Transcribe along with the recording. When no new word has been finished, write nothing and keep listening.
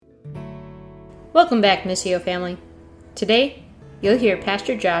Welcome back, Missio family. Today, you'll hear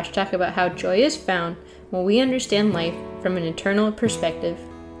Pastor Josh talk about how joy is found when we understand life from an eternal perspective.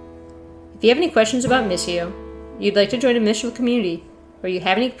 If you have any questions about Missio, you'd like to join a missional community, or you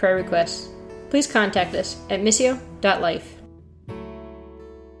have any prayer requests, please contact us at missio.life.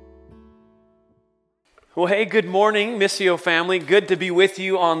 Well, hey, good morning, Missio family. Good to be with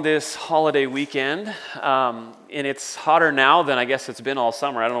you on this holiday weekend. And it's hotter now than I guess it's been all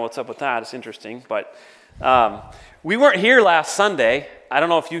summer. I don't know what's up with that. It's interesting. But we weren't here last Sunday. I don't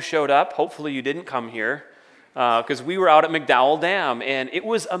know if you showed up. Hopefully you didn't come here because we were out at McDowell Dam, and it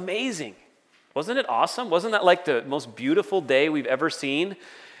was amazing. Wasn't it awesome? Wasn't that like the most beautiful day we've ever seen?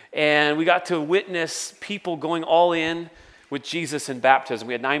 And we got to witness people going all in with Jesus in baptism.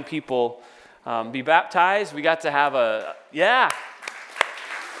 We had 9 people be baptized. We got to have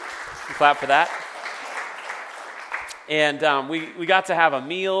clap for that. And we got to have a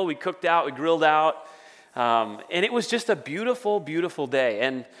meal. We cooked out, we grilled out. And it was just a beautiful, beautiful day.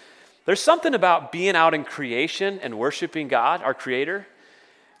 And there's something about being out in creation and worshiping God, our Creator.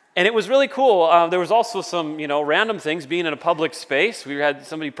 And it was really cool. There was also some, random things being in a public space. We had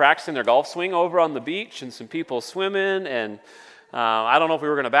somebody practicing their golf swing over on the beach and some people swimming. And I don't know if we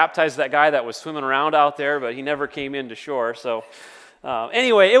were going to baptize that guy that was swimming around out there, but he never came into shore. So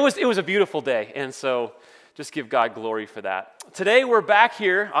anyway, it was a beautiful day. And so just give God glory for that. Today we're back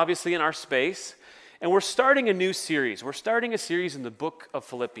here, obviously in our space, and we're starting a new series. We're starting a series in the book of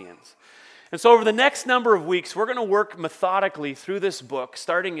Philippians. And so over the next number of weeks, we're going to work methodically through this book,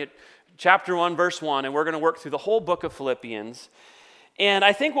 starting at chapter 1, verse 1, and we're going to work through the whole book of Philippians. And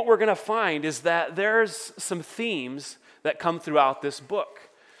I think what we're going to find is that there's some themes that come throughout this book.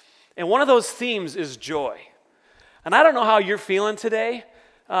 And one of those themes is joy. And I don't know how you're feeling today,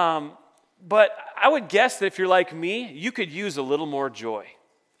 but I would guess that if you're like me, you could use a little more joy.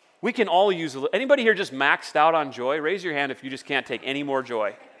 We can all use a little. Anybody here just maxed out on joy? Raise your hand if you just can't take any more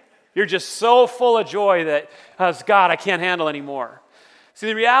joy. You're just so full of joy that, God, I can't handle anymore. See,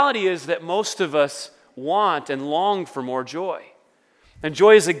 the reality is that most of us want and long for more joy. And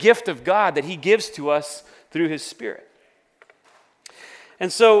joy is a gift of God that He gives to us through His Spirit.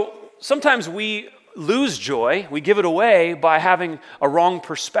 And so sometimes we lose joy, we give it away by having a wrong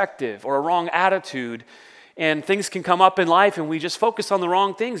perspective or a wrong attitude, and things can come up in life and we just focus on the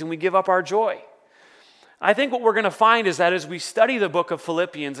wrong things and we give up our joy. I think what we're going to find is that as we study the book of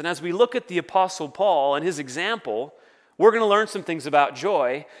Philippians and as we look at the Apostle Paul and his example, we're going to learn some things about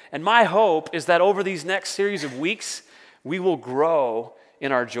joy. And my hope is that over these next series of weeks, we will grow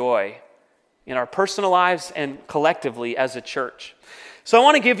in our joy, in our personal lives and collectively as a church. So I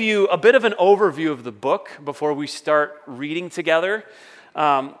want to give you a bit of an overview of the book before we start reading together.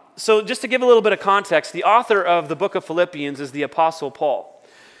 So just to give a little bit of context, the author of the book of Philippians is the Apostle Paul.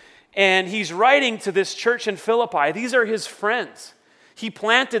 And he's writing to this church in Philippi. These are his friends. He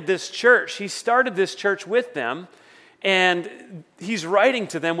planted this church. He started this church with them. And he's writing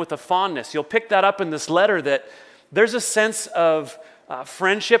to them with a fondness. You'll pick that up in this letter that there's a sense of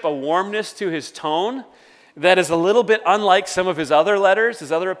friendship, a warmness to his tone that is a little bit unlike some of his other letters, his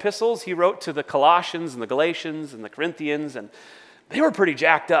other epistles. He wrote to the Colossians and the Galatians and the Corinthians, and they were pretty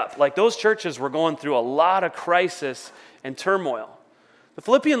jacked up. Like those churches were going through a lot of crisis and turmoil. The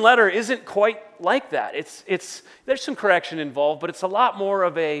Philippian letter isn't quite like that. There's some correction involved, but it's a lot more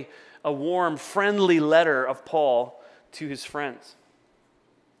of a warm, friendly letter of Paul to his friends.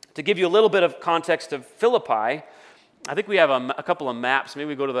 To give you a little bit of context of Philippi, I think we have a couple of maps. Maybe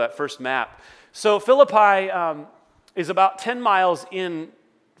we go to that first map. So Philippi is about 10 miles in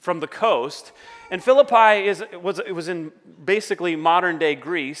from the coast, and Philippi was in basically modern day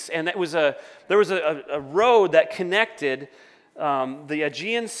Greece, and there was a road that connected the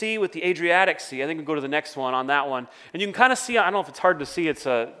Aegean Sea with the Adriatic Sea. I think we'll go to the next one on that one, and you can kind of see. I don't know if it's hard to see. It's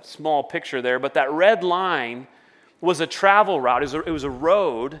a small picture there, but that red line was a travel route. It was a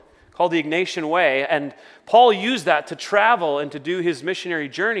road called the Ignatian Way, and Paul used that to travel and to do his missionary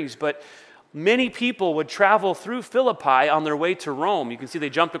journeys, but many people would travel through Philippi on their way to Rome. You can see they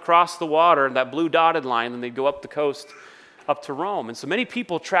jumped across the water, that blue dotted line, and they'd go up the coast up to Rome. And so many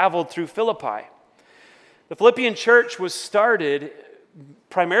people traveled through Philippi. The Philippian church was started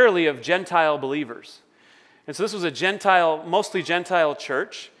primarily of Gentile believers. And so this was a mostly Gentile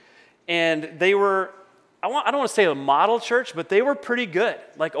church, and they were, I don't want to say a model church, but they were pretty good.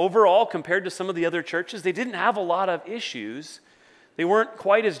 Like overall, compared to some of the other churches, they didn't have a lot of issues. They weren't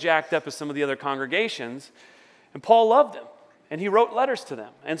quite as jacked up as some of the other congregations. And Paul loved them, and he wrote letters to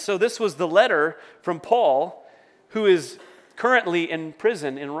them. And so this was the letter from Paul, who is currently in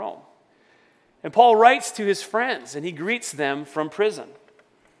prison in Rome. And Paul writes to his friends, and he greets them from prison.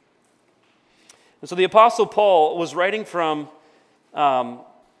 And so the Apostle Paul was writing from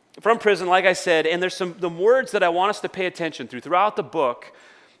prison, like I said, and there's the words that I want us to pay attention to. Throughout the book,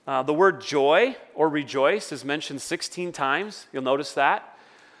 the word joy or rejoice is mentioned 16 times. You'll notice that.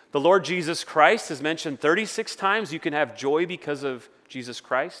 The Lord Jesus Christ is mentioned 36 times. You can have joy because of Jesus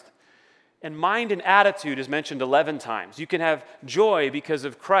Christ. And mind and attitude is mentioned 11 times. You can have joy because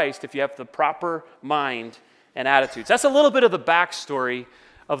of Christ if you have the proper mind and attitudes. That's a little bit of the backstory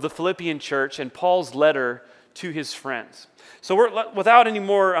of the Philippian church and Paul's letter to his friends. So without any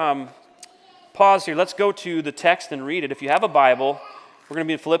more pause here, let's go to the text and read it. If you have a Bible, we're going to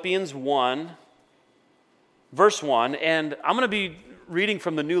be in Philippians 1, verse 1. And I'm going to be reading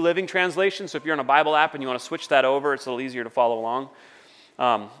from the New Living Translation. So if you're on a Bible app and you want to switch that over, it's a little easier to follow along.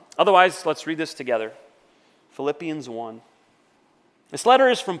 Otherwise, let's read this together. Philippians 1. This letter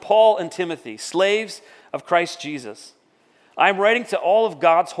is from Paul and Timothy, slaves of Christ Jesus. I am writing to all of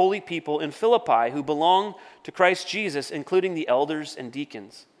God's holy people in Philippi who belong to Christ Jesus, including the elders and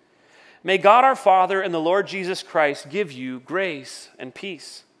deacons. May God our Father and the Lord Jesus Christ give you grace and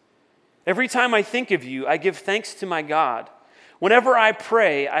peace. Every time I think of you, I give thanks to my God. Whenever I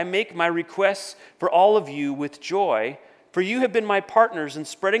pray, I make my requests for all of you with joy, for you have been my partners in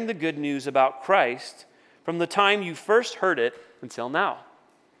spreading the good news about Christ from the time you first heard it until now.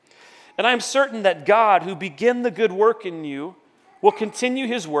 And I am certain that God, who began the good work in you, will continue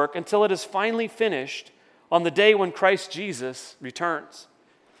his work until it is finally finished on the day when Christ Jesus returns.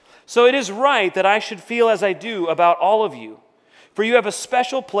 So it is right that I should feel as I do about all of you, for you have a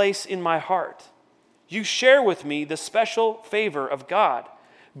special place in my heart. You share with me the special favor of God,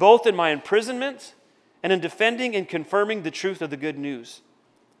 both in my imprisonment and in defending and confirming the truth of the good news.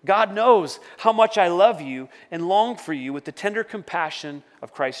 God knows how much I love you and long for you with the tender compassion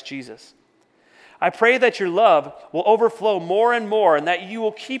of Christ Jesus. I pray that your love will overflow more and more and that you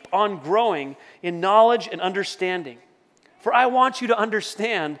will keep on growing in knowledge and understanding. For I want you to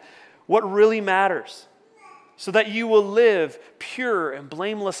understand what really matters, so that you will live pure and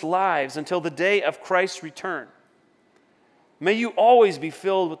blameless lives until the day of Christ's return. May you always be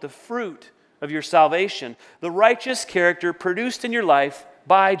filled with the fruit of your salvation, the righteous character produced in your life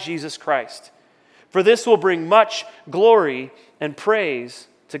by Jesus Christ. For this will bring much glory and praise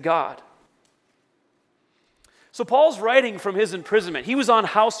to God. So Paul's writing from his imprisonment. He was on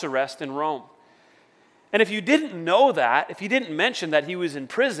house arrest in Rome. And if you didn't know that, if he didn't mention that he was in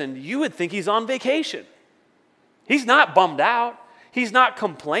prison, you would think he's on vacation. He's not bummed out. He's not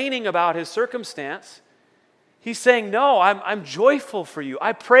complaining about his circumstance. He's saying, no, I'm joyful for you.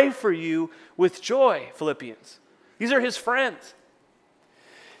 I pray for you with joy, Philippians. These are his friends.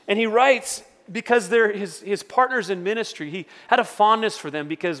 And he writes because they're his partners in ministry. He had a fondness for them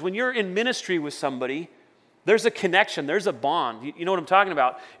because when you're in ministry with somebody, there's a connection, there's a bond. You know what I'm talking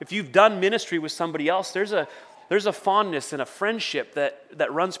about? If you've done ministry with somebody else, there's a fondness and a friendship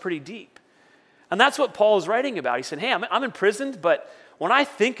that runs pretty deep. And that's what Paul is writing about. He said, hey, I'm imprisoned, but when I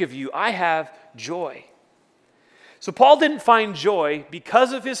think of you, I have joy. So Paul didn't find joy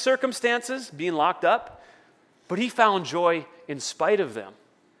because of his circumstances, being locked up, but he found joy in spite of them.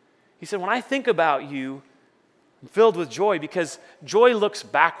 He said, when I think about you, I'm filled with joy because joy looks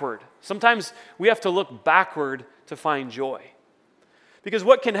backward. Sometimes we have to look backward to find joy. Because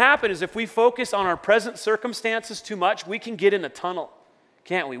what can happen is if we focus on our present circumstances too much, we can get in a tunnel,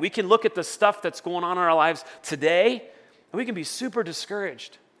 can't we? We can look at the stuff that's going on in our lives today, and we can be super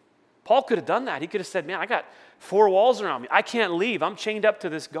discouraged. Paul could have done that. He could have said, man, I got 4 walls around me. I can't leave. I'm chained up to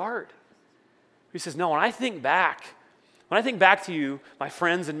this guard. He says, no, when I think back to you, my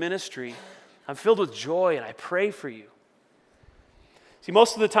friends in ministry, I'm filled with joy and I pray for you. See,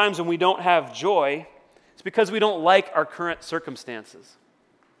 most of the times when we don't have joy, it's because we don't like our current circumstances.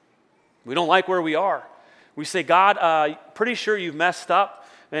 We don't like where we are. We say, God, pretty sure you've messed up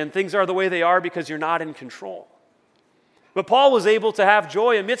and things are the way they are because you're not in control. But Paul was able to have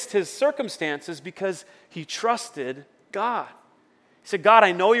joy amidst his circumstances because he trusted God. He said, God,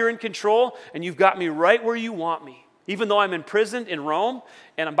 I know you're in control and you've got me right where you want me. Even though I'm imprisoned in Rome,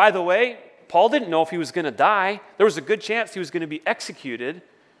 and by the way, Paul didn't know if he was going to die. There was a good chance he was going to be executed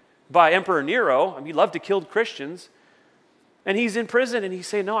by Emperor Nero. I mean, he loved to kill Christians. And he's in prison, and he's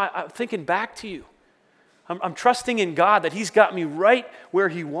saying, no, I'm thinking back to you. I'm trusting in God that he's got me right where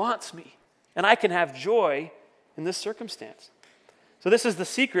he wants me. And I can have joy in this circumstance. So this is the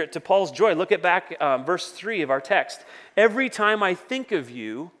secret to Paul's joy. Look at back verse 3 of our text. Every time I think of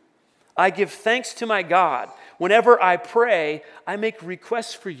you, I give thanks to my God. Whenever I pray, I make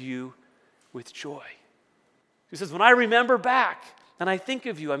requests for you with joy. He says, when I remember back and I think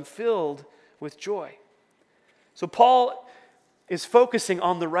of you, I'm filled with joy. So Paul is focusing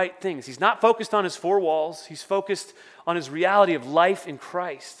on the right things. He's not focused on his four walls. He's focused on his reality of life in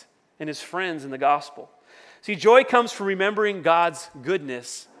Christ and his friends in the gospel. See, joy comes from remembering God's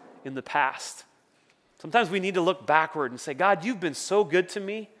goodness in the past. Sometimes we need to look backward and say, God, you've been so good to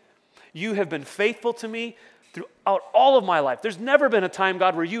me. You have been faithful to me throughout all of my life. There's never been a time,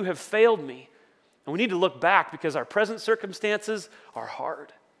 God, where you have failed me. And we need to look back because our present circumstances are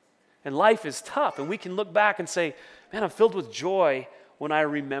hard. And life is tough. And we can look back and say, man, I'm filled with joy when I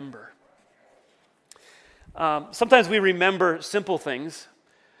remember. Sometimes we remember simple things.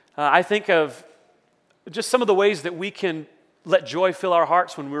 I think of just some of the ways that we can let joy fill our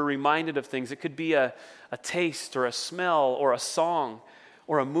hearts when we're reminded of things. It could be a taste or a smell or a song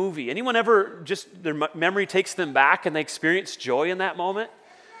or a movie. Anyone ever just, their memory takes them back and they experience joy in that moment?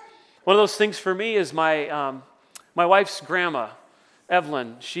 One of those things for me is my wife's grandma,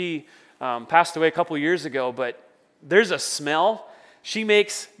 Evelyn. She passed away a couple years ago, but there's a smell. She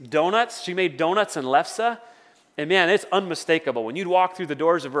makes donuts. She made donuts in Lefse. And man, it's unmistakable. When you'd walk through the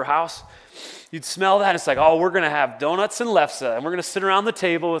doors of her house, you'd smell that. It's like, oh, we're going to have donuts in Lefse, and we're going to sit around the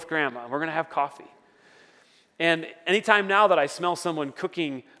table with Grandma. We're going to have coffee. And anytime now that I smell someone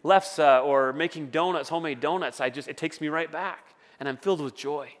cooking Lefse or making donuts, homemade donuts, it takes me right back, and I'm filled with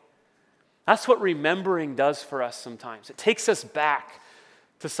joy. That's what remembering does for us sometimes. It takes us back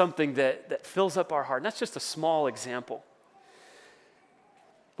to something that fills up our heart. And that's just a small example.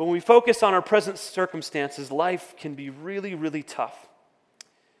 But when we focus on our present circumstances, life can be really, really tough.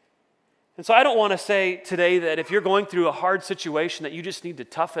 And so I don't want to say today that if you're going through a hard situation that you just need to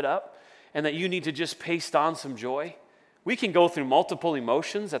tough it up and that you need to just paste on some joy. We can go through multiple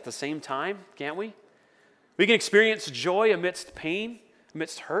emotions at the same time, can't we? We can experience joy amidst pain,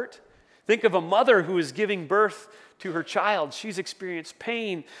 amidst hurt. Think of a mother who is giving birth to her child. She's experienced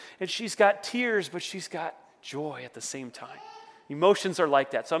pain and she's got tears, but she's got joy at the same time. Emotions are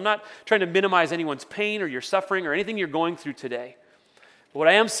like that. So I'm not trying to minimize anyone's pain or your suffering or anything you're going through today. But what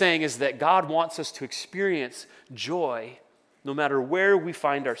I am saying is that God wants us to experience joy no matter where we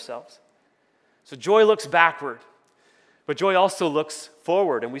find ourselves. So joy looks backward, but joy also looks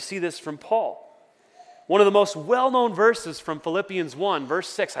forward. And we see this from Paul. One of the most well-known verses from Philippians 1, verse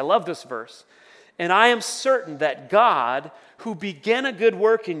 6. I love this verse. And I am certain that God, who began a good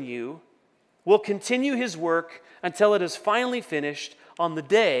work in you, will continue his work until it is finally finished on the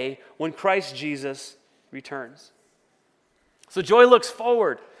day when Christ Jesus returns. So joy looks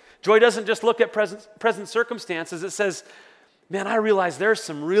forward. Joy doesn't just look at present circumstances. It says, man, I realize there's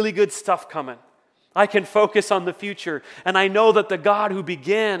some really good stuff coming. I can focus on the future. And I know that the God who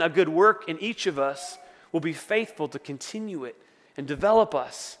began a good work in each of us will be faithful to continue it and develop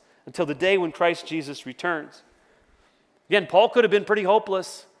us until the day when Christ Jesus returns. Again, Paul could have been pretty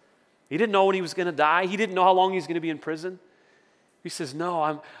hopeless. He didn't know when he was going to die. He didn't know how long he was going to be in prison. He says,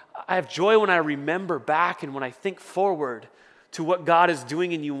 no, I have joy when I remember back and when I think forward to what God is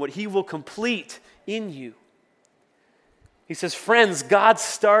doing in you and what he will complete in you. He says, friends, God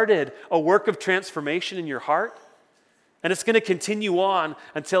started a work of transformation in your heart, and it's going to continue on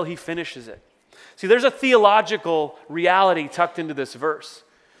until he finishes it. See, there's a theological reality tucked into this verse.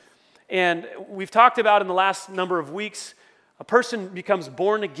 And we've talked about in the last number of weeks, a person becomes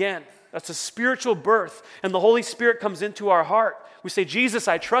born again. That's a spiritual birth, and the Holy Spirit comes into our heart. We say, Jesus,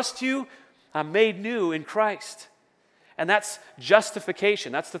 I trust you. I'm made new in Christ. And that's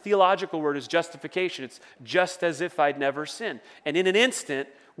justification. That's the theological word, is justification. It's just as if I'd never sinned. And in an instant,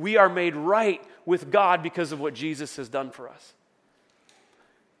 we are made right with God because of what Jesus has done for us.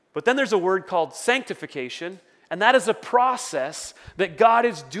 But then there's a word called sanctification, and that is a process that God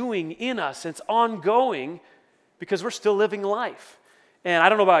is doing in us. It's ongoing because we're still living life. And I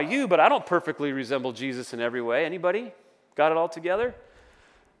don't know about you, but I don't perfectly resemble Jesus in every way. Anybody? Got it all together?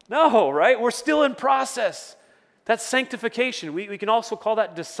 No, right? We're still in process. That's sanctification. We can also call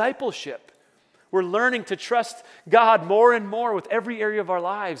that discipleship. We're learning to trust God more and more with every area of our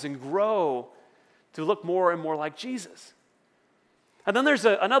lives and grow to look more and more like Jesus. And then there's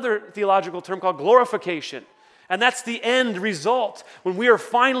another theological term called glorification. And that's the end result. When we are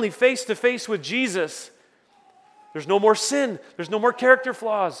finally face to face with Jesus, there's no more sin. There's no more character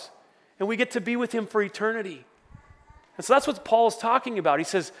flaws. And we get to be with him for eternity. And so that's what Paul's talking about. He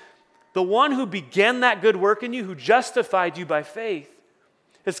says, the one who began that good work in you, who justified you by faith,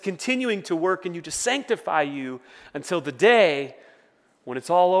 is continuing to work in you to sanctify you until the day when it's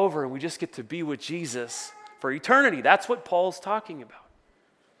all over and we just get to be with Jesus for eternity. That's what Paul's talking about.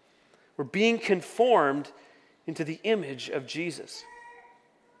 We're being conformed into the image of Jesus.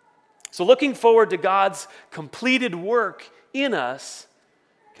 So looking forward to God's completed work in us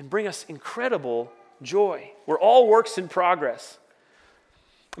can bring us incredible joy. We're all works in progress.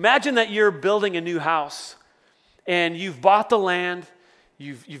 Imagine that you're building a new house and you've bought the land,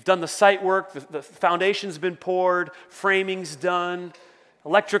 you've done the site work, the foundation's been poured, framing's done,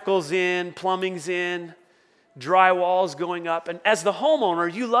 electrical's in, plumbing's in, drywall's going up. And as the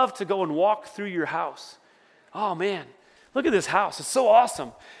homeowner, you love to go and walk through your house. Oh man, look at this house. It's so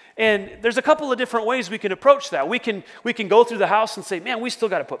awesome. And there's a couple of different ways we can approach that. We can go through the house and say, man, we still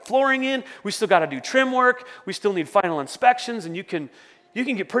got to put flooring in. We still got to do trim work. We still need final inspections. And you can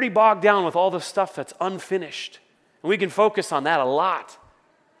get pretty bogged down with all the stuff that's unfinished. And we can focus on that a lot.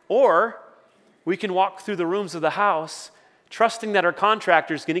 Or we can walk through the rooms of the house trusting that our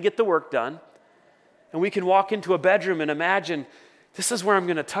contractor is going to get the work done. And we can walk into a bedroom and imagine, this is where I'm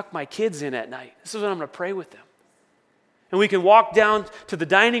going to tuck my kids in at night. This is when I'm going to pray with them. And we can walk down to the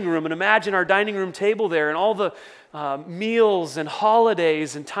dining room and imagine our dining room table there and all the meals and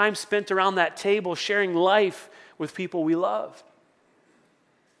holidays and time spent around that table sharing life with people we love.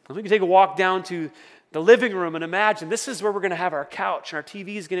 And we can take a walk down to the living room and imagine this is where we're going to have our couch and our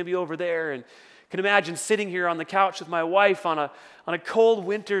TV is going to be over there. And I can imagine sitting here on the couch with my wife on a cold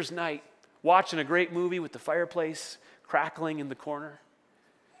winter's night watching a great movie with the fireplace crackling in the corner.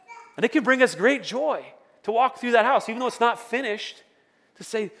 And it can bring us great joy to walk through that house, even though it's not finished, to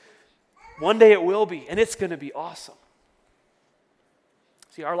say, one day it will be, and it's going to be awesome.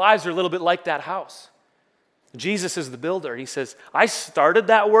 See, our lives are a little bit like that house. Jesus is the builder, and he says, I started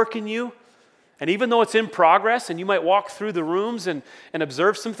that work in you, and even though it's in progress, and you might walk through the rooms and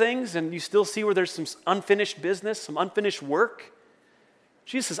observe some things, and you still see where there's some unfinished business, some unfinished work,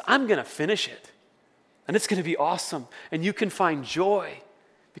 Jesus says, I'm going to finish it, and it's going to be awesome, and you can find joy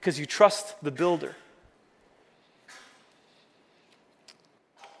because you trust the builder.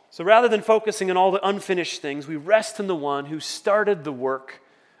 So rather than focusing on all the unfinished things, we rest in the one who started the work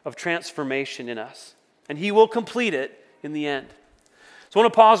of transformation in us. And he will complete it in the end. So I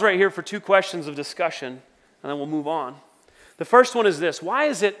want to pause right here for two questions of discussion, and then we'll move on. The first one is this: why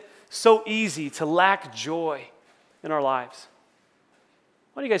is it so easy to lack joy in our lives?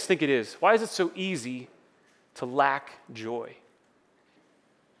 Why do you guys think it is? Why is it so easy to lack joy?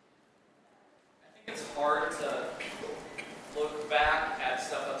 I think it's hard to look back at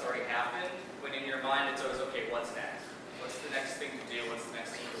stuff that's already happened when in your mind it's always, okay, what's next? What's the next thing to do? What's the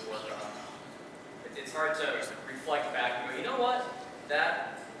next thing to work on? It's hard to reflect back and go, you know what?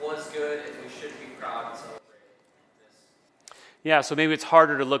 That was good and we should be proud and celebrate this. Yeah, so maybe it's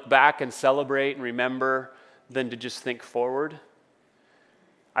harder to look back and celebrate and remember than to just think forward.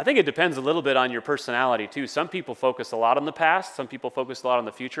 I think it depends a little bit on your personality too. Some people focus a lot on the past. Some people focus a lot on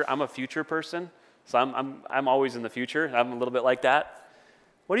the future. I'm a future person, so I'm always in the future. I'm a little bit like that.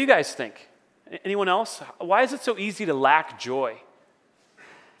 What do you guys think? Anyone else? Why is it so easy to lack joy?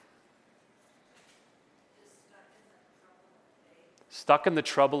 Stuck in the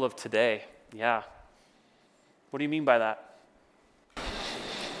trouble of today. Yeah. What do you mean by that? We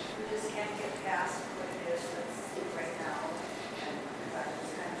just can't get past what it is that's right now, and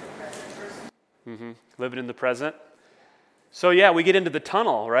that's kind of a present person. Living in the present. So yeah, we get into the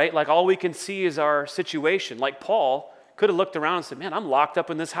tunnel, right? Like all we can see is our situation. Like Paul could have looked around and said, man, I'm locked up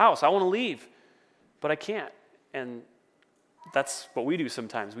in this house. I want to leave, but I can't. And that's what we do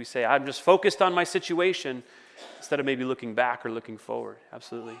sometimes. We say, I'm just focused on my situation instead of maybe looking back or looking forward.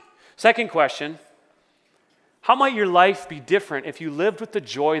 Absolutely. Second question, how might your life be different if you lived with the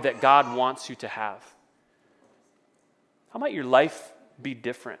joy that God wants you to have? How might your life be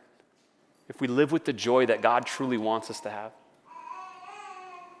different if we live with the joy that God truly wants us to have?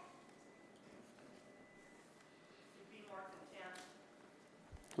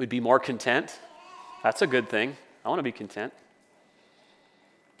 We'd be more content. That's a good thing. I want to be content.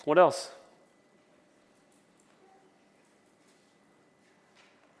 What else?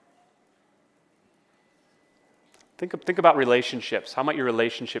 Think about relationships. How might your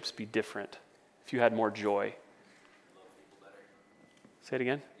relationships be different if you had more joy? Say it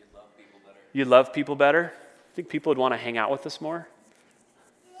again. You'd love people better? Think people would want to hang out with us more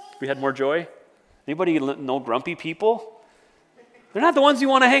if we had more joy? Anybody know grumpy people? They're not the ones you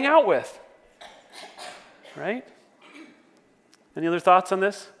want to hang out with, right? Any other thoughts on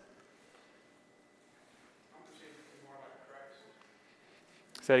this?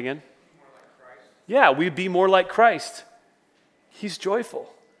 Say it again. Yeah, we'd be more like Christ. He's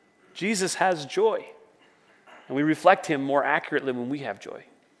joyful. Jesus has joy. And we reflect him more accurately when we have joy.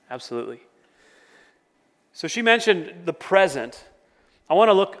 Absolutely. So she mentioned the present. I want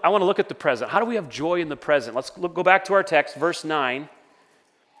to look at the present. How do we have joy in the present? Let's go back to our text, verse 9.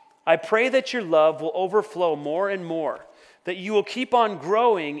 I pray that your love will overflow more and more, that you will keep on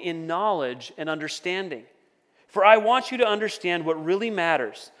growing in knowledge and understanding, For I want you to understand what really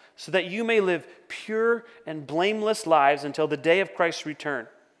matters, so that you may live pure and blameless lives until the day of Christ's return.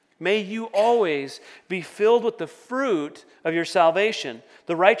 May you always be filled with the fruit of your salvation,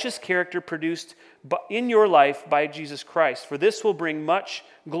 the righteous character produced in your life by Jesus Christ, for this will bring much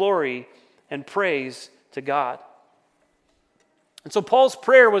glory and praise to God. And so Paul's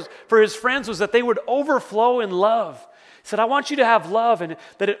prayer was for his friends was that they would overflow in love. He said, I want you to have love and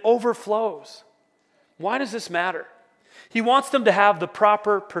that it overflows. Why does this matter? He wants them to have the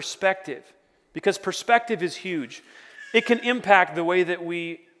proper perspective, because perspective is huge. It can impact the way that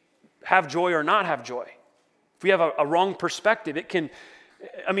we have joy or not have joy. If we have a wrong perspective,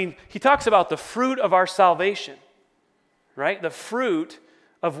 he talks about the fruit of our salvation, right? The fruit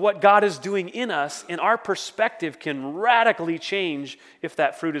of what God is doing in us, and our perspective can radically change if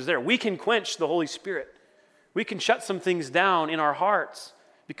that fruit is there. We can quench the Holy Spirit. We can shut some things down in our hearts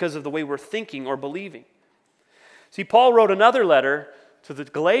because of the way we're thinking or believing. See, Paul wrote another letter to the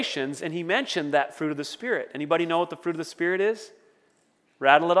Galatians, and he mentioned that fruit of the Spirit. Anybody know what the fruit of the Spirit is?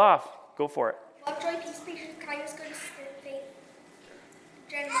 Rattle it off. Go for it. Love, joy, peace, patience, kindness, goodness, faith,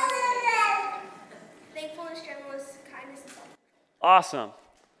 gentleness, thankfulness, gentleness, kindness, and self. Awesome.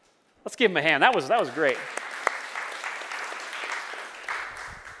 Let's give him a hand. That was great.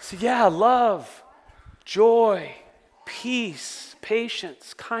 So love, joy, peace,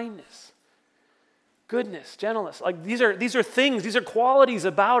 patience, kindness, goodness, gentleness. Like these are things, these are qualities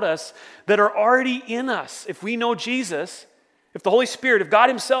about us that are already in us. If we know Jesus, if the Holy Spirit, if God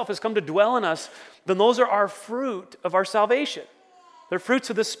himself has come to dwell in us, then those are our fruit of our salvation. They're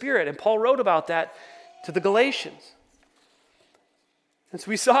fruits of the Spirit. And Paul wrote about that to the Galatians. And so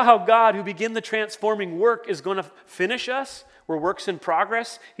we saw how God, who began the transforming work, is going to finish us. We're works in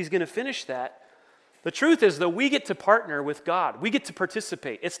progress. He's going to finish that. The truth is, though, we get to partner with God. We get to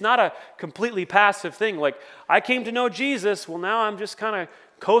participate. It's not a completely passive thing. Like, I came to know Jesus. Well, now I'm just kind of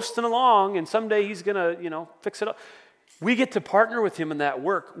coasting along, and someday he's going to, fix it up. We get to partner with him in that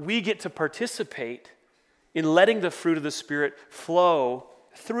work. We get to participate in letting the fruit of the Spirit flow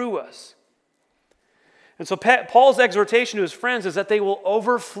through us. And so Paul's exhortation to his friends is that they will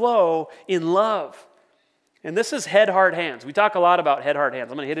overflow in love. And this is head, heart, hands. We talk a lot about head, heart, hands.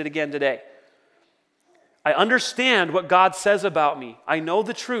 I'm going to hit it again today. I understand what God says about me. I know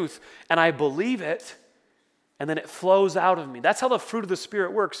the truth, and I believe it, and then it flows out of me. That's how the fruit of the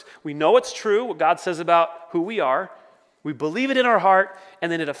Spirit works. We know it's true, what God says about who we are. We believe it in our heart,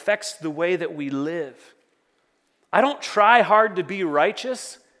 and then it affects the way that we live. I don't try hard to be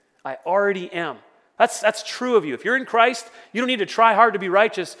righteous. I already am. That's true of you. If you're in Christ, you don't need to try hard to be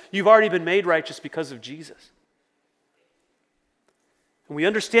righteous. You've already been made righteous because of Jesus. When we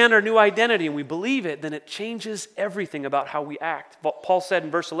understand our new identity and we believe it, then it changes everything about how we act. Paul said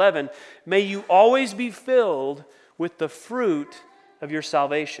in verse 11, may you always be filled with the fruit of your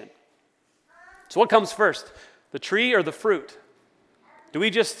salvation. So what comes first, the tree or the fruit? Do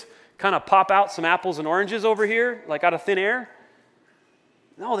we just kind of pop out some apples and oranges over here, like out of thin air?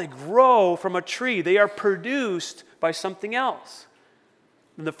 No, they grow from a tree. They are produced by something else.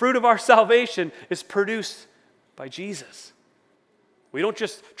 And the fruit of our salvation is produced by Jesus. We don't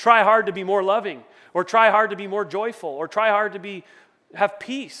just try hard to be more loving or try hard to be more joyful or try hard to have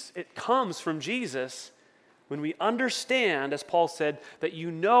peace. It comes from Jesus when we understand, as Paul said, that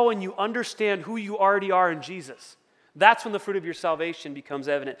you know and you understand who you already are in Jesus. That's when the fruit of your salvation becomes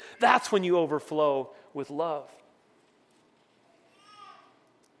evident. That's when you overflow with love.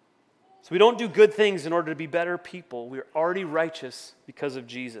 So we don't do good things in order to be better people. We're already righteous because of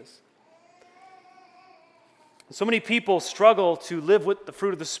Jesus. So many people struggle to live with the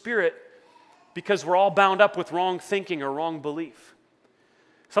fruit of the Spirit because we're all bound up with wrong thinking or wrong belief.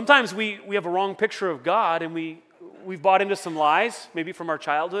 Sometimes we have a wrong picture of God, and we've bought into some lies, maybe from our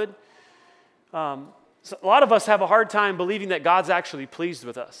childhood. So a lot of us have a hard time believing that God's actually pleased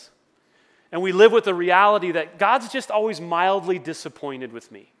with us. And we live with the reality that God's just always mildly disappointed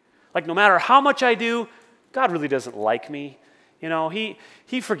with me. Like no matter how much I do, God really doesn't like me.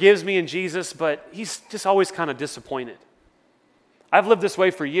 He forgives me in Jesus, but he's just always kind of disappointed. I've lived this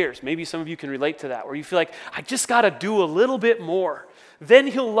way for years. Maybe some of you can relate to that, where you feel like, I just got to do a little bit more. Then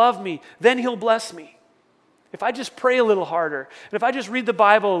he'll love me. Then he'll bless me. If I just pray a little harder, and if I just read the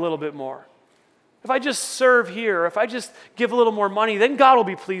Bible a little bit more, if I just serve here, if I just give a little more money, then God will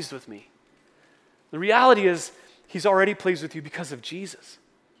be pleased with me. The reality is, he's already pleased with you because of Jesus.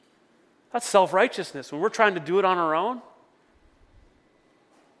 That's self-righteousness. When we're trying to do it on our own,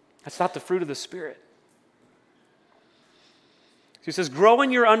 that's not the fruit of the Spirit. So he says, grow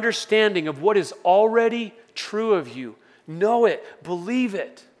in your understanding of what is already true of you. Know it, believe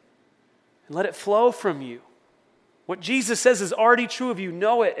it, and let it flow from you. What Jesus says is already true of you.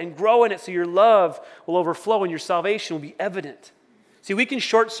 Know it and grow in it so your love will overflow and your salvation will be evident. See, we can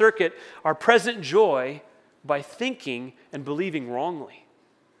short circuit our present joy by thinking and believing wrongly.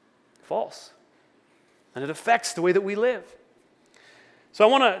 False. And it affects the way that we live. So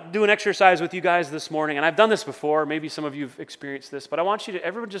I want to do an exercise with you guys this morning, and I've done this before. Maybe some of you have experienced this, but I want you to,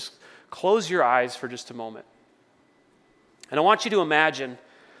 everyone just close your eyes for just a moment. And I want you to imagine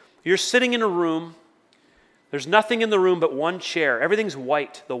you're sitting in a room. There's nothing in the room but one chair. Everything's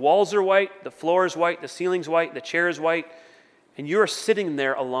white. The walls are white, the floor is white, the ceiling's white, the chair is white, and you're sitting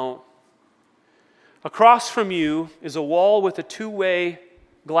there alone. Across from you is a wall with a two-way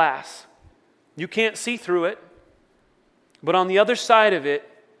glass. You can't see through it, but on the other side of it,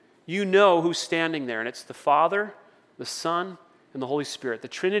 you know who's standing there, and it's the Father, the Son, and the Holy Spirit. The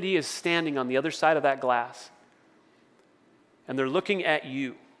Trinity is standing on the other side of that glass, and they're looking at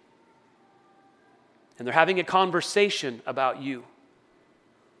you. And they're having a conversation about you.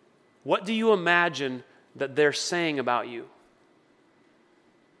 What do you imagine that they're saying about you?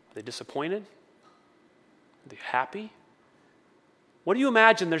 Are they disappointed? Are they happy? What do you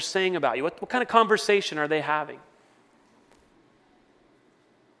imagine they're saying about you? What kind of conversation are they having?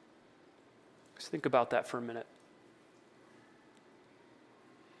 Just think about that for a minute.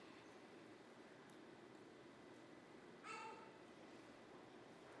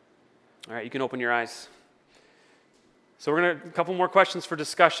 All right, you can open your eyes. So we're going to, a couple more questions for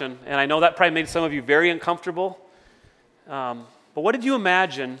discussion, and I know that probably made some of you very uncomfortable. But what did you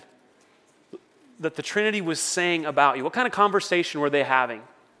imagine that the Trinity was saying about you? What kind of conversation were they having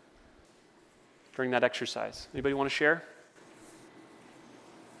during that exercise? Anybody want to share?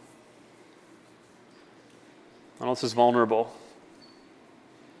 I know this is vulnerable.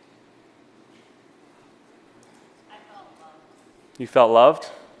 I felt loved. You felt loved?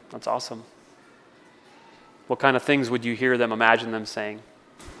 That's awesome. What kind of things would you hear them, imagine them saying?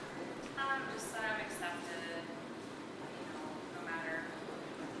 Just that I'm accepted, no matter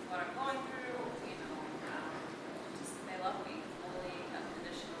what I'm going through, just they love me fully,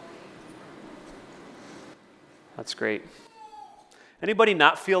 unconditionally. That's great. Anybody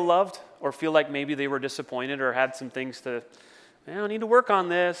not feel loved or feel like maybe they were disappointed or had some things to, I need to work on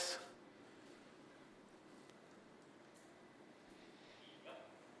this?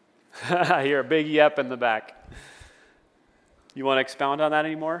 I hear a big yep in the back. You want to expound on that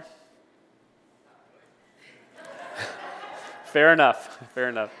anymore? Fair enough.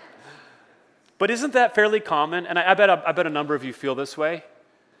 But isn't that fairly common? And I bet a number of you feel this way,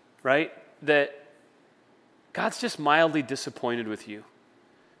 right? That God's just mildly disappointed with you.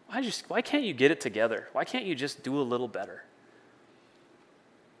 Why can't you get it together? Why can't you just do a little better?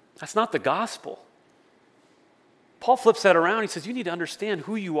 That's not the gospel. Paul flips that around. He says, you need to understand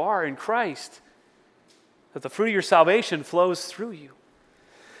who you are in Christ, that the fruit of your salvation flows through you.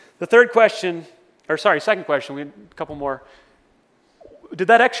 The second question, we had a couple more. Did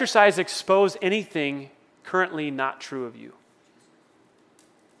that exercise expose anything currently not true of you?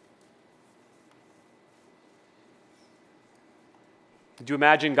 Did you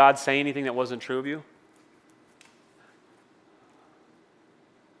imagine God saying anything that wasn't true of you?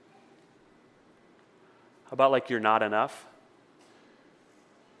 How about like you're not enough?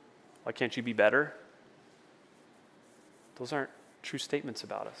 Why can't you be better? Those aren't true statements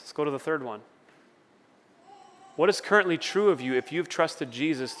about us. Let's go to the third one. What is currently true of you if you've trusted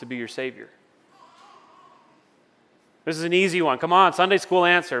Jesus to be your Savior? This is an easy one. Come on, Sunday school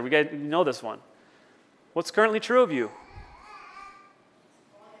answer. You know this one. What's currently true of you?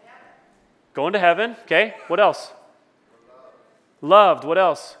 Going to heaven. Okay. What else? Loved. What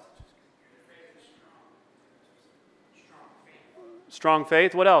else? Strong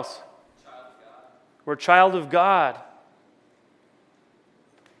faith. What else? We're a child of God.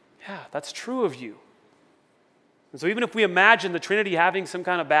 Yeah, that's true of you. And so even if we imagine the Trinity having some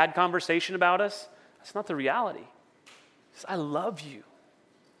kind of bad conversation about us, that's not the reality. It's, I love you.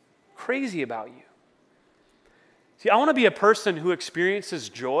 Crazy about you. See, I want to be a person who experiences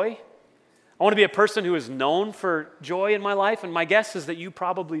joy. I want to be a person who is known for joy in my life, and my guess is that you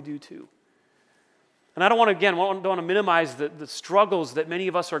probably do too. And I don't want to minimize the struggles that many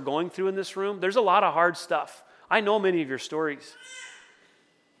of us are going through in this room. There's a lot of hard stuff. I know many of your stories.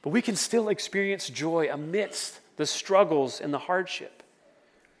 But we can still experience joy amidst the struggles and the hardship.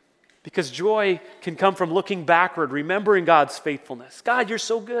 Because joy can come from looking backward, remembering God's faithfulness. God, you're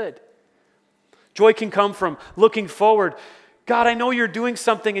so good. Joy can come from looking forward. God, I know you're doing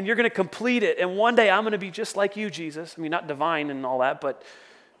something and you're going to complete it. And one day I'm going to be just like you, Jesus. I mean, not divine and all that, but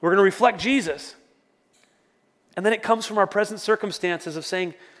we're going to reflect Jesus. And then it comes from our present circumstances of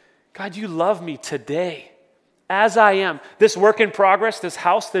saying, God, you love me today, as I am, this work in progress, this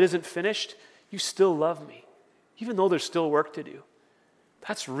house that isn't finished, you still love me, even though there's still work to do.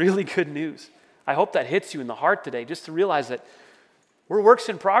 That's really good news. I hope that hits you in the heart today, just to realize that we're works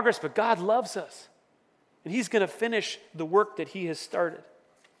in progress, but God loves us. And he's going to finish the work that he has started.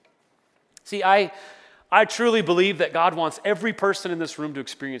 See, I truly believe that God wants every person in this room to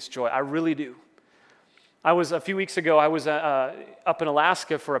experience joy. I really do. A few weeks ago, I was up in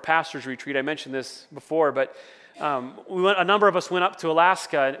Alaska for a pastor's retreat. I mentioned this before, but a number of us went up to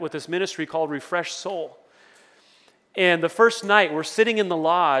Alaska with this ministry called Refresh Soul. And the first night, we're sitting in the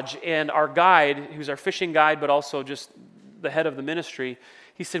lodge, and our guide, who's our fishing guide, but also just the head of the ministry,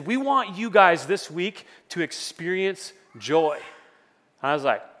 he said, we want you guys this week to experience joy. I was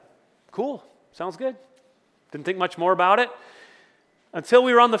like, cool, sounds good. Didn't think much more about it until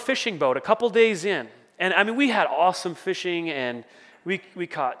we were on the fishing boat a couple days in. And I mean, we had awesome fishing, and we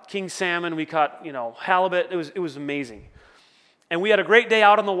caught king salmon, we caught, halibut. It was amazing. And we had a great day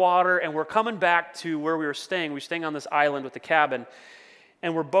out on the water, and we're coming back to where we were staying. We were staying on this island with the cabin,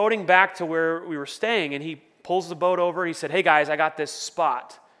 and we're boating back to where we were staying, and he pulls the boat over. He said, hey guys, I got this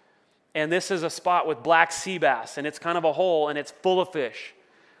spot. And this is a spot with black sea bass, and it's kind of a hole, and it's full of fish.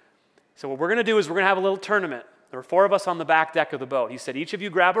 So what we're going to do is we're going to have a little tournament. There were 4 of us on the back deck of the boat. He said, each of you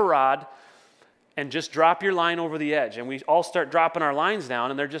grab a rod and just drop your line over the edge. And we all start dropping our lines down,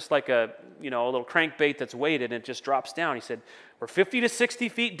 and they're just like a little crankbait that's weighted, and it just drops down. He said, we're 50 to 60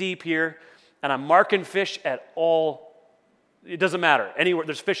 feet deep here, and I'm marking fish at all. It doesn't matter. Anywhere,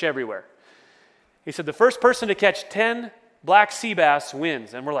 there's fish everywhere. He said, the first person to catch 10 black sea bass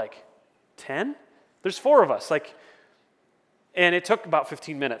wins. And we're like, 10? There's 4 of us. And it took about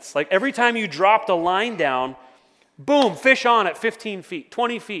 15 minutes. Every time you dropped a line down, boom, fish on at 15 feet,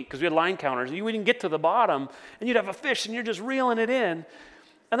 20 feet, because we had line counters. You wouldn't get to the bottom, and you'd have a fish, and you're just reeling it in.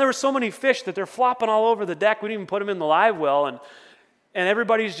 And there were so many fish that they're flopping all over the deck. We didn't even put them in the live well. And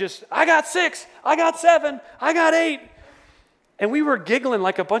everybody's just, I got 6, I got 7, I got 8. And we were giggling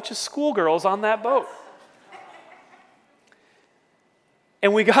like a bunch of schoolgirls on that boat.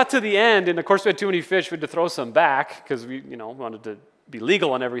 And we got to the end, and of course we had too many fish. We had to throw some back because we, wanted to be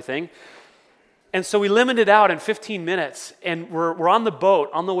legal and everything. And so we limited out in 15 minutes, and we're on the boat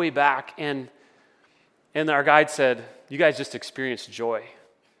on the way back, and our guide said, you guys just experienced joy.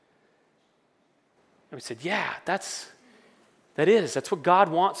 And we said, yeah, that's what God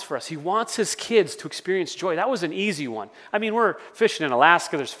wants for us. He wants his kids to experience joy. That was an easy one. I mean, we're fishing in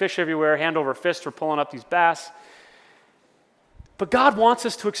Alaska. There's fish everywhere. Hand over fist, we're pulling up these bass. But God wants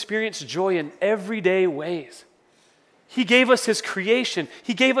us to experience joy in everyday ways. He gave us his creation.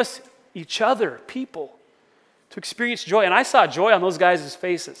 He gave us each other, people, to experience joy. And I saw joy on those guys'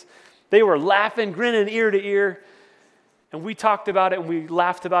 faces. They were laughing, grinning ear to ear. And we talked about it, and we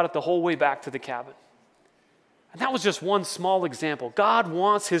laughed about it the whole way back to the cabin. And that was just one small example. God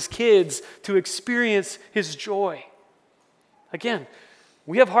wants his kids to experience his joy. Again,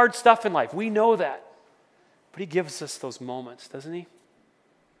 we have hard stuff in life. We know that. But he gives us those moments, doesn't he?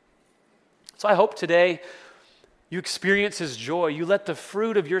 So I hope today you experience his joy. You let the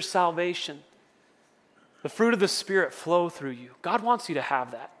fruit of your salvation, the fruit of the Spirit flow through you. God wants you to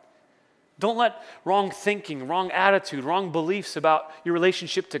have that. Don't let wrong thinking, wrong attitude, wrong beliefs about your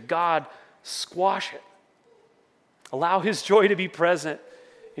relationship to God squash it. Allow his joy to be present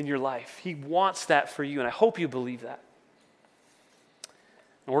in your life. He wants that for you, and I hope you believe that.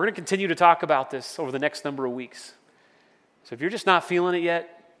 And we're going to continue to talk about this over the next number of weeks. So if you're just not feeling it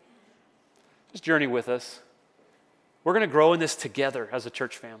yet, just journey with us. We're going to grow in this together as a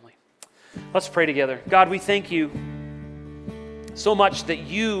church family. Let's pray together. God, we thank you so much that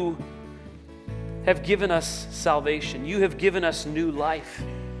you have given us salvation. You have given us new life.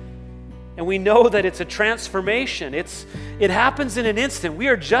 And we know that it's a transformation. It happens in an instant. We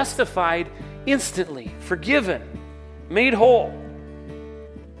are justified instantly, forgiven, made whole.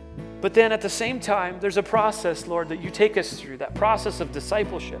 But then at the same time, there's a process, Lord, that you take us through, that process of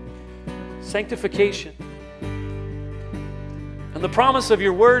discipleship, sanctification. And the promise of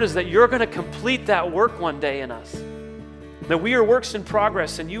your word is that you're going to complete that work one day in us. That we are works in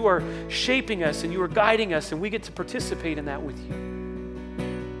progress, and you are shaping us, and you are guiding us, and we get to participate in that with you.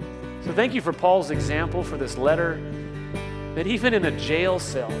 So thank you for Paul's example, for this letter, that even in a jail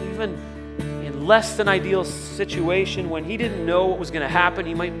cell, even in less than ideal situation, when he didn't know what was going to happen,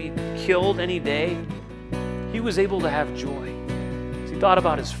 he might be killed any day, he was able to have joy as he thought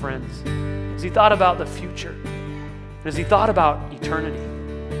about his friends, as he thought about the future, and as he thought about eternity.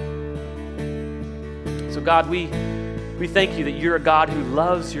 So God, we thank you that you're a God who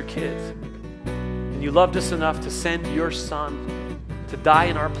loves your kids, and you loved us enough to send your Son to die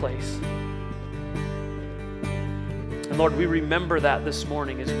in our place. And Lord, we remember that this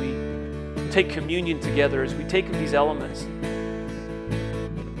morning as we take communion together, as we take of these elements.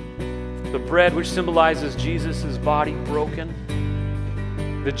 The bread, which symbolizes Jesus' body broken.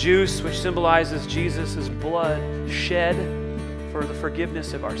 The juice, which symbolizes Jesus' blood shed for the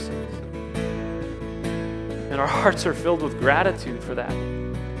forgiveness of our sins. And our hearts are filled with gratitude for that.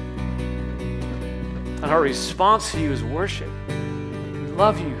 And our response to you is worship. We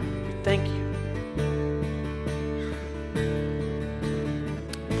love you. We thank you.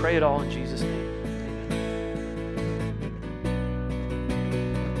 We pray it all in Jesus' name.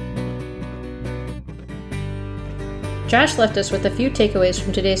 Josh left us with a few takeaways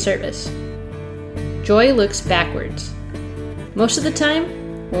from today's service. Joy looks backwards. Most of the time,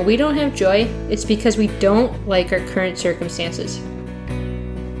 when we don't have joy, it's because we don't like our current circumstances.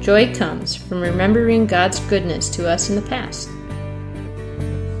 Joy comes from remembering God's goodness to us in the past.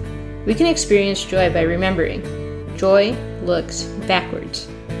 We can experience joy by remembering. Joy looks backwards.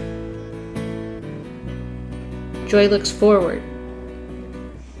 Joy looks forward.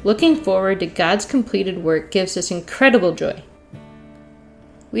 Looking forward to God's completed work gives us incredible joy.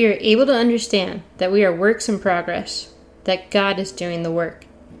 We are able to understand that we are works in progress, that God is doing the work.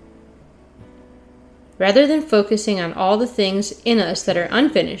 Rather than focusing on all the things in us that are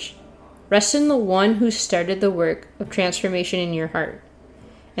unfinished, rest in the one who started the work of transformation in your heart,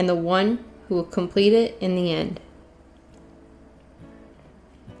 and the one who will complete it in the end.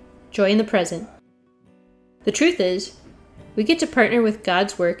 Joy in the present. The truth is, we get to partner with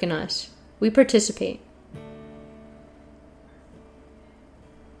God's work in us. We participate.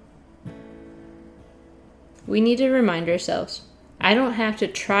 We need to remind ourselves, I don't have to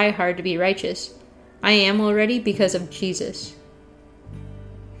try hard to be righteous. I am already because of Jesus.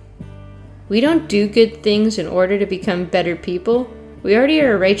 We don't do good things in order to become better people. We already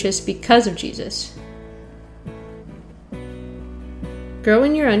are righteous because of Jesus. Grow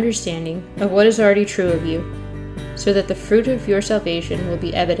in your understanding of what is already true of you, so that the fruit of your salvation will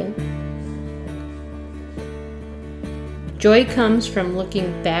be evident. Joy comes from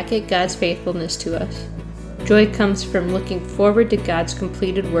looking back at God's faithfulness to us. Joy comes from looking forward to God's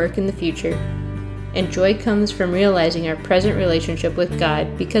completed work in the future. And joy comes from realizing our present relationship with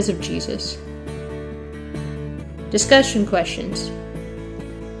God because of Jesus. Discussion questions.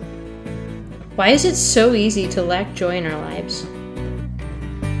 Why is it so easy to lack joy in our lives?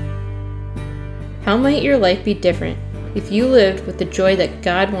 How might your life be different if you lived with the joy that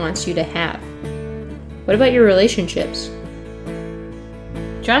God wants you to have? What about your relationships?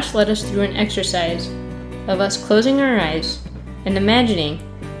 Josh led us through an exercise of us closing our eyes and imagining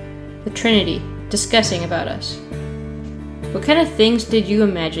the Trinity discussing about us. What kind of things did you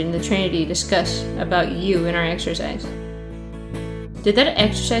imagine the Trinity discuss about you in our exercise? Did that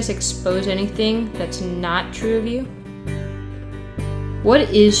exercise expose anything that's not true of you? What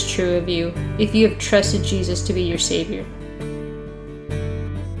is true of you if you have trusted Jesus to be your Savior?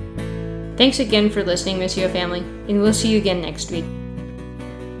 Thanks again for listening, Missio family, and we'll see you again next week.